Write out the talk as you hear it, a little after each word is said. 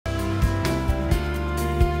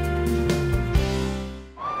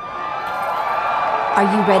Are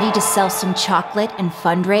you ready to sell some chocolate and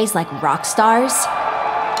fundraise like rock stars?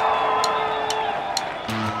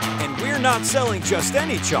 And we're not selling just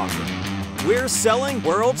any chocolate. We're selling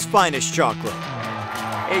world's finest chocolate.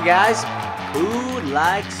 Hey guys, who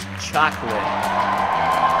likes chocolate?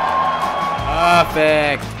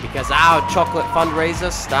 Perfect, because our chocolate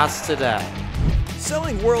fundraiser starts today.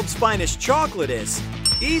 Selling world's finest chocolate is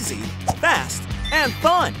easy, fast, and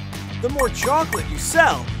fun. The more chocolate you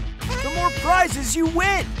sell, the more prizes you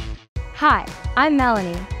win. Hi, I'm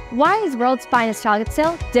Melanie. Why is World's Finest Chocolate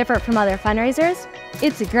Sale different from other fundraisers?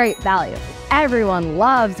 It's a great value. Everyone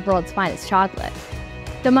loves World's Finest Chocolate.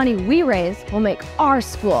 The money we raise will make our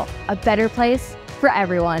school a better place for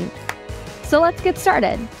everyone. So let's get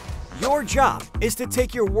started. Your job is to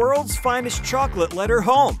take your world's finest chocolate letter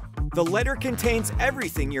home. The letter contains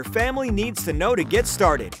everything your family needs to know to get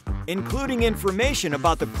started, including information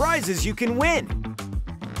about the prizes you can win.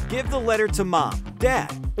 Give the letter to mom,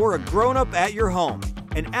 dad, or a grown-up at your home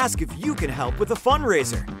and ask if you can help with a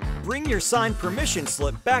fundraiser. Bring your signed permission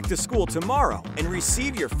slip back to school tomorrow and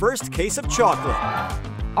receive your first case of chocolate.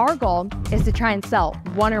 Our goal is to try and sell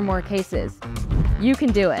one or more cases. You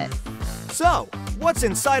can do it. So, what's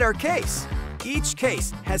inside our case? Each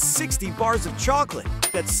case has 60 bars of chocolate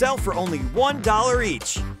that sell for only $1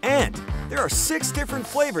 each. And there are 6 different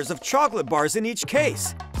flavors of chocolate bars in each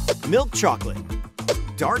case. Milk chocolate,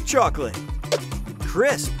 dark chocolate,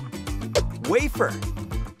 crisp, wafer,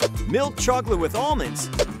 milk chocolate with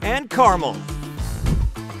almonds, and caramel.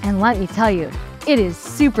 And let me tell you, it is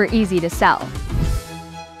super easy to sell.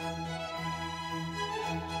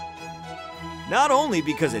 Not only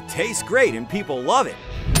because it tastes great and people love it,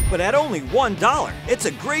 but at only $1, it's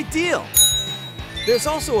a great deal. There's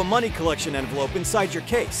also a money collection envelope inside your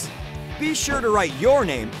case. Be sure to write your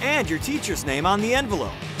name and your teacher's name on the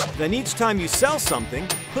envelope. Then each time you sell something,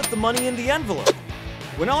 put the money in the envelope.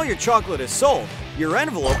 When all your chocolate is sold, your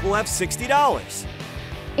envelope will have $60.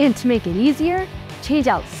 And to make it easier, change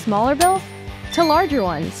out smaller bills to larger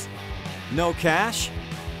ones. No cash?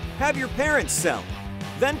 Have your parents sell.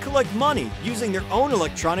 Then collect money using their own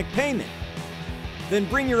electronic payment. Then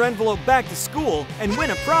bring your envelope back to school and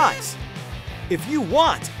win a prize. If you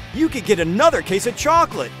want, you could get another case of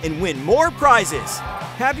chocolate and win more prizes.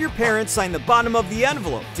 Have your parents sign the bottom of the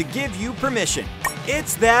envelope to give you permission.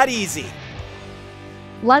 It's that easy.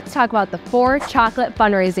 Let's talk about the 4 chocolate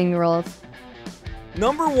fundraising rules.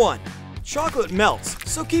 Number 1, chocolate melts,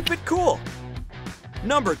 so keep it cool.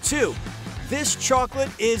 Number 2, this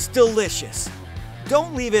chocolate is delicious.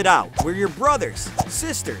 Don't leave it out where your brothers,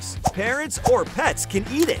 sisters, parents, or pets can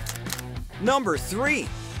eat it. Number 3,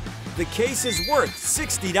 the case is worth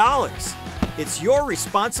 $60. It's your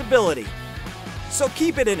responsibility. So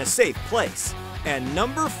keep it in a safe place. And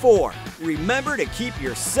number 4, remember to keep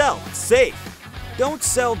yourself safe. Don't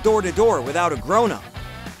sell door to door without a grown-up.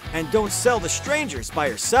 And don't sell to strangers by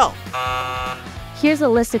yourself. Here's a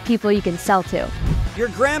list of people you can sell to. Your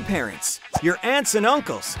grandparents, your aunts and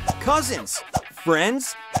uncles, cousins,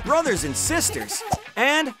 friends, brothers and sisters,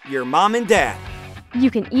 and your mom and dad. You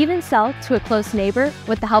can even sell to a close neighbor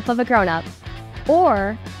with the help of a grown-up,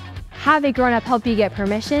 or have a grown-up help you get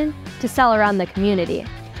permission to sell around the community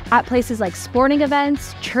at places like sporting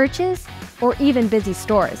events, churches, or even busy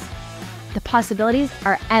stores. The possibilities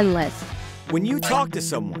are endless. When you talk to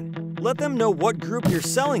someone, let them know what group you're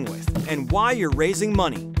selling with and why you're raising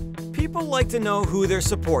money. People like to know who they're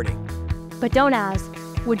supporting. But don't ask,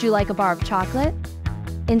 would you like a bar of chocolate?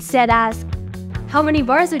 Instead ask, how many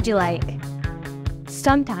bars would you like?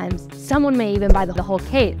 Sometimes, someone may even buy the whole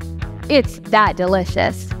case. It's that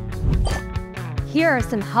delicious. Here are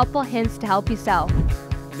some helpful hints to help you sell.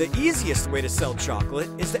 The easiest way to sell chocolate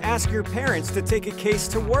is to ask your parents to take a case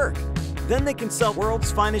to work. Then they can sell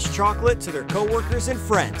world's finest chocolate to their coworkers and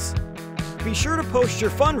friends. Be sure to post your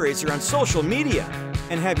fundraiser on social media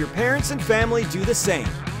and have your parents and family do the same.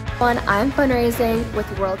 I'm fundraising with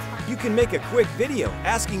World's. You can make a quick video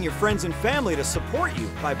asking your friends and family to support you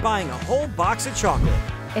by buying a whole box of chocolate.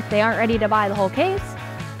 If they aren't ready to buy the whole case,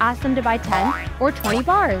 ask them to buy 10 or 20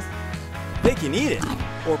 bars. They can eat it,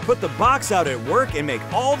 or put the box out at work and make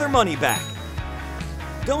all their money back.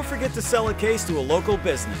 Don't forget to sell a case to a local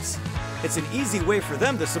business. It's an easy way for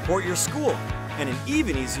them to support your school, and an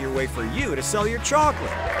even easier way for you to sell your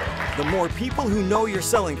chocolate. The more people who know you're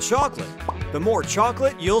selling chocolate, the more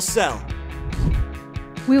chocolate you'll sell.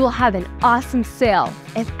 We will have an awesome sale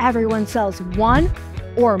if everyone sells 1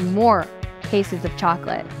 or more cases of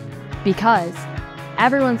chocolate. Because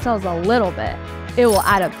everyone sells a little bit, it will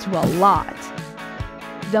add up to a lot.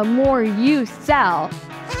 The more you sell,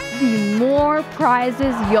 the more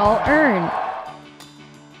prizes you'll earn.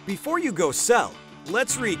 Before you go sell,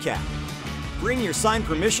 Let's recap. Bring your signed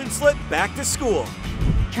permission slip back to school.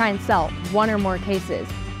 Try and sell one or more cases.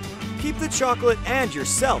 Keep the chocolate and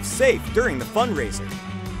yourself safe during the fundraiser.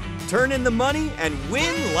 Turn in the money and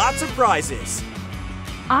win lots of prizes.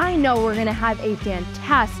 I know we're gonna have a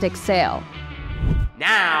fantastic sale.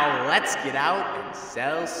 Now, let's get out and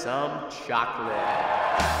sell some chocolate.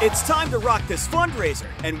 It's time to rock this fundraiser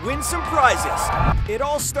and win some prizes. It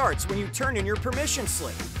all starts when you turn in your permission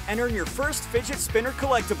slip and earn your first fidget spinner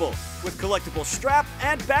collectible with collectible strap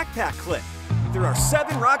and backpack clip. There are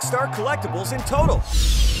 7 Rockstar collectibles in total.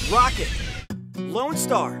 Rocket, Lone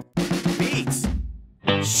Star, Beats,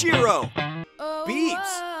 Shiro,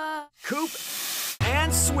 Beeps, Coop,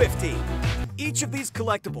 and Swifty. Each of these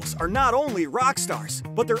collectibles are not only Rockstars,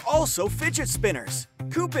 but they're also fidget spinners.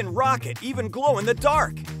 Coop and Rocket even glow in the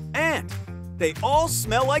dark. And they all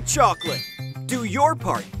smell like chocolate. Do your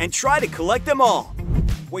part and try to collect them all.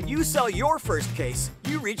 When you sell your first case,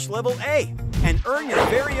 you reach level A and earn your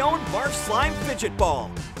very own Barf Slime Fidget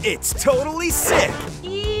Ball. It's totally sick!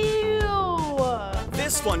 Ew!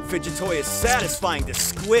 This fun fidget toy is satisfying to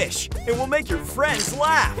squish. It will make your friends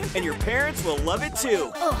laugh, and your parents will love it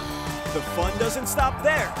too. The fun doesn't stop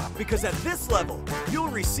there, because at this level, you'll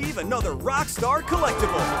receive another Rockstar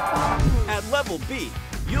collectible. At level B,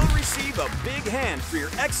 you'll receive a big hand for your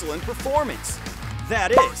excellent performance.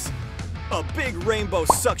 That is, a big rainbow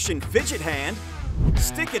suction fidget hand.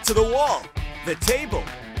 Stick it to the wall, the table,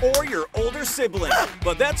 or your older sibling.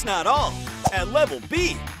 But that's not all. At level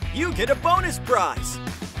B, you get a bonus prize.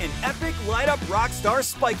 An epic light-up Rockstar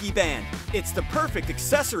spiky band. It's the perfect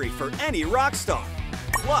accessory for any Rockstar.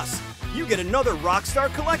 Plus, you get another Rockstar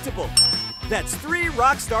collectible. That's 3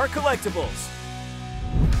 Rockstar collectibles.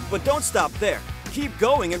 But don't stop there. Keep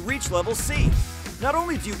going and reach level C. Not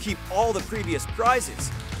only do you keep all the previous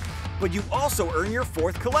prizes, but you also earn your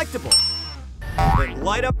 4th collectible. Then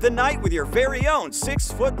light up the night with your very own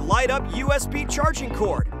 6-foot light-up USB charging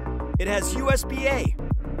cord. It has USB-A,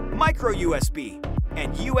 micro USB,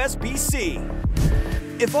 and USB-C.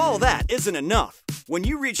 If all that isn't enough, when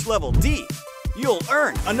you reach level D, you'll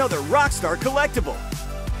earn another Rockstar collectible.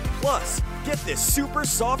 Plus, get this super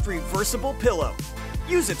soft reversible pillow.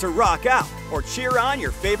 Use it to rock out or cheer on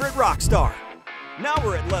your favorite Rockstar. Now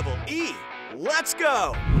we're at level E. Let's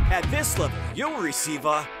go! At this level, you'll receive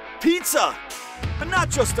a pizza. But not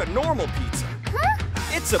just a normal pizza.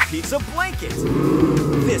 It's a pizza blanket.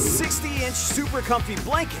 This 60-inch super comfy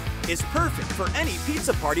blanket is perfect for any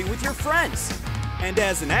pizza party with your friends. And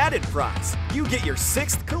as an added prize, you get your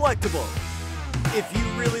 6th collectible. If you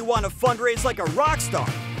really want to fundraise like a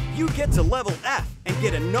Rockstar, you get to level F and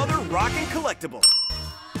get another rockin' collectible.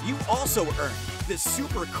 You also earn this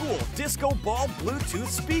super cool disco ball Bluetooth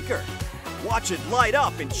speaker. Watch it light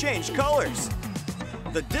up and change colors.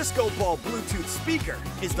 The disco ball Bluetooth speaker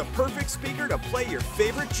is the perfect speaker to play your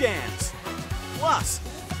favorite jams. Plus,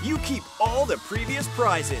 you keep all the previous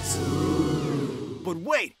prizes. But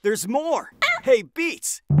wait, there's more. Hey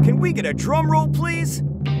Beats, can we get a drum roll please?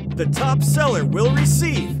 The top seller will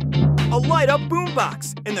receive a light-up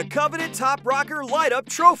boombox and the coveted Top Rocker light-up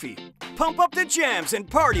trophy. Pump up the jams and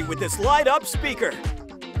party with this light-up speaker.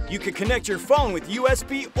 You can connect your phone with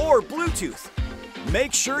USB or Bluetooth.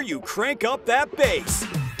 Make sure you crank up that bass.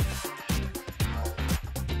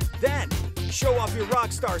 Then, show off your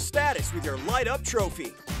Rockstar status with your light-up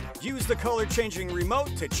trophy. Use the color-changing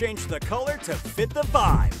remote to change the color to fit the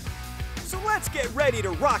vibe. So let's get ready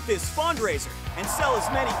to rock this fundraiser and sell as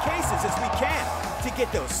many cases as we can to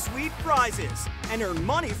get those sweet prizes and earn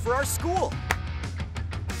money for our school.